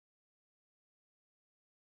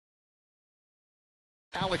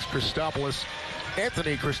Alex Christopoulos,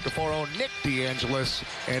 Anthony Cristoforo, Nick DeAngelis,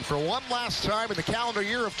 and for one last time in the calendar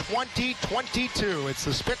year of 2022, it's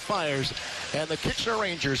the Spitfires and the Kitchener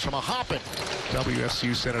Rangers from a hopping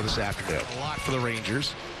WSU Center this afternoon. A lot for the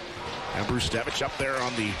Rangers. And Bruce Devich up there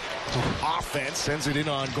on the offense, sends it in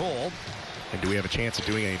on goal. And do we have a chance of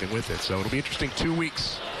doing anything with it? So it'll be interesting 2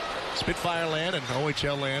 weeks. Spitfire land and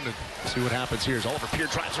OHL land, and see what happens here as Oliver Peer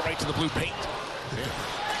drives it right to the blue paint. Yeah.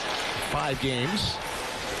 5 games.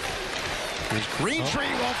 Here's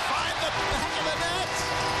Greentree will find the back of the net.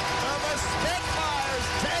 And the Spitfires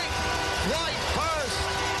take flight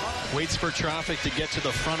first. Waits for traffic to get to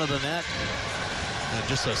the front of the net. And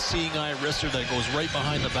just a seeing eye wrister that goes right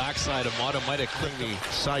behind the backside of Mata. Might have clicked the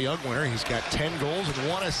Cy Young winner. He's got 10 goals and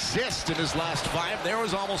 1 assist in his last 5. There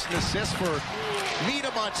was almost an assist for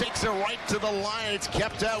Niederman. Takes it right to the line. It's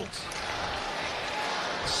kept out.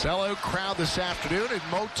 Sellout crowd this afternoon, and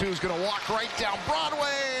Motu is going to walk right down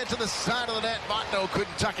Broadway to the side of the net. Montno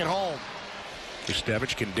couldn't tuck it home.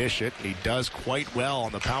 Stevich can dish it, and he does quite well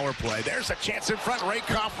on the power play. There's a chance in front.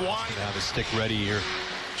 Rakoff wide. Have a stick ready here.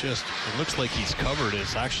 Just, it looks like he's covered.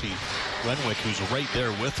 It's actually Renwick who's right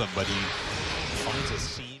there with him, but he finds a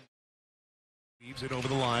seam. Leaves it over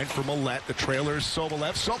the line for Millette. The trailer is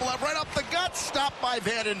Sobolev. Sobolev right up the gut. Stopped by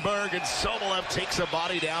Vandenberg, and Sobolev takes a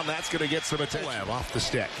body down. That's going to get some attention. Off the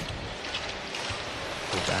stick.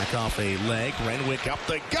 Back off a leg. Renwick up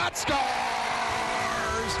the gut. Scores!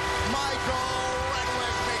 Michael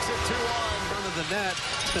Renwick makes it 2-1. Front of the net.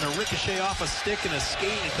 It's going to ricochet off a stick and a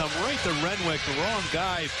skate and come right to Renwick. The wrong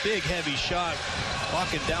guy. Big, heavy shot.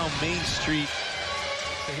 Walking down Main Street.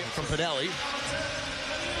 A hit from Pinelli.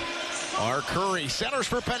 R. Curry centers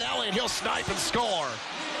for Pinelli, and he'll snipe and score.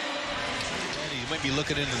 You might be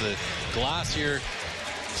looking into the glass here.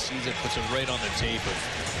 Sees it, puts it right on the tape of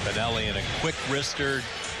Pinelli, and a quick wrister.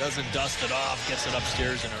 Doesn't dust it off, gets it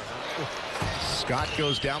upstairs in her. Scott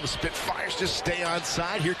goes down. The Spitfires just stay on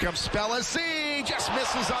side. Here comes Spellecy. Just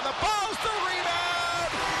misses on the post. The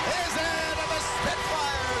rebound is in, and the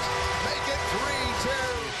Spitfires make it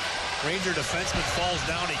 3-2. Ranger defenseman falls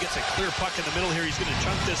down. He gets a clear puck in the middle here. He's going to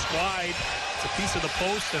chunk this wide. It's a piece of the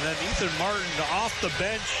post, and then Ethan Martin off the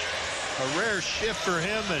bench. A rare shift for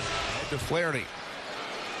him. And to Flaherty.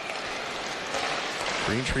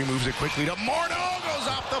 Greentree moves it quickly to Morneau. Goes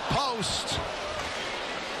off the post.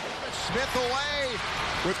 Smith away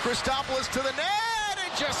with Christopoulos to the net.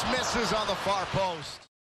 It just misses on the far post.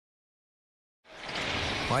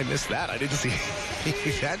 I missed that. I didn't see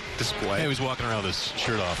that display. He was walking around with his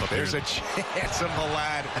shirt off up There's there. A chance of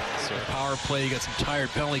Malad. So power play. You got some tired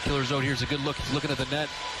penalty killers out here. It's a good look. He's looking at the net.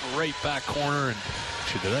 Right back corner. And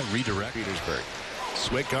should that redirect? Petersburg.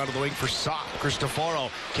 Swick onto the wing for Sopp. Cristoforo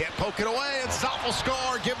can't poke it away, and Sopp will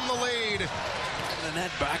score. Give him the lead. And the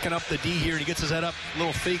net backing up the D here. And he gets his head up.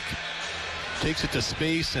 Little fake. Takes it to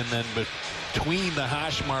space. And then between the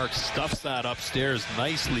hash marks, stuffs that upstairs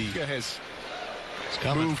nicely. Has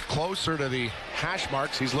moved closer to the hash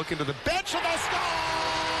marks. He's looking to the bench, and they'll score!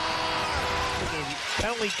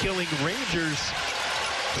 Penalty killing Rangers,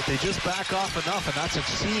 but they just back off enough, and that's a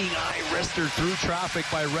seeing eye wrister through traffic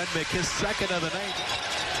by Renwick, his second of the night.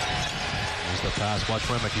 There's the pass. Watch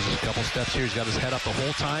Renwick. He's a couple steps here. He's got his head up the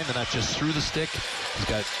whole time, and that's just through the stick. He's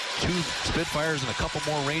got 2 Spitfires and a couple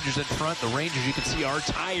more Rangers in front. The Rangers, you can see, are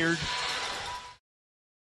tired.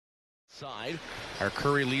 Side. Our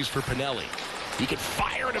Curry leaves for Pinelli. He can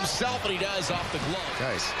fire it himself, and he does off the glove.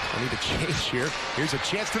 Guys, I need to change here. Here's a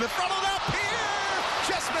chance to the front of the pier.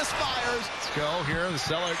 Just misfires. Let's go here. The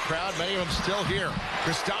sellout crowd, many of them still here.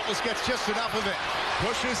 Christopoulos gets just enough of it.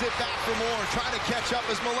 Pushes it back for more. Trying to catch up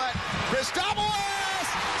as Millette. Christopoulos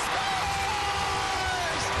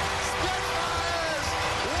scores! Spitfires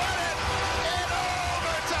win it in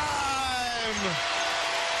overtime.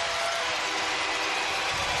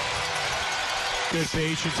 Good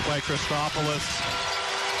patience by Christopoulos.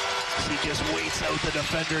 He just waits out the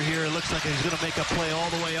defender here. It looks like he's going to make a play all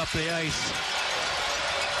the way up the ice.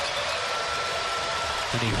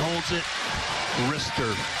 And he holds it.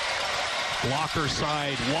 Wrister. Blocker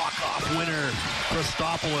side. Walk-off winner.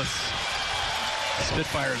 Christopoulos.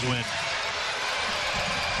 Spitfires win.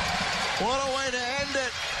 What a way to end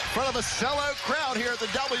it. In front of a sellout crowd here at the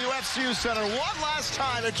WSU Center. One last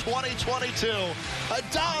time in 2022. A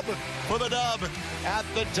dub for the Dub at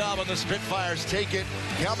the Dub, and the Spitfires take it,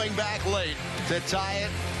 coming back late to tie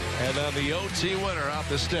it. And then the OT winner off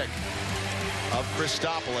the stick of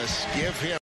Christopoulos. Give him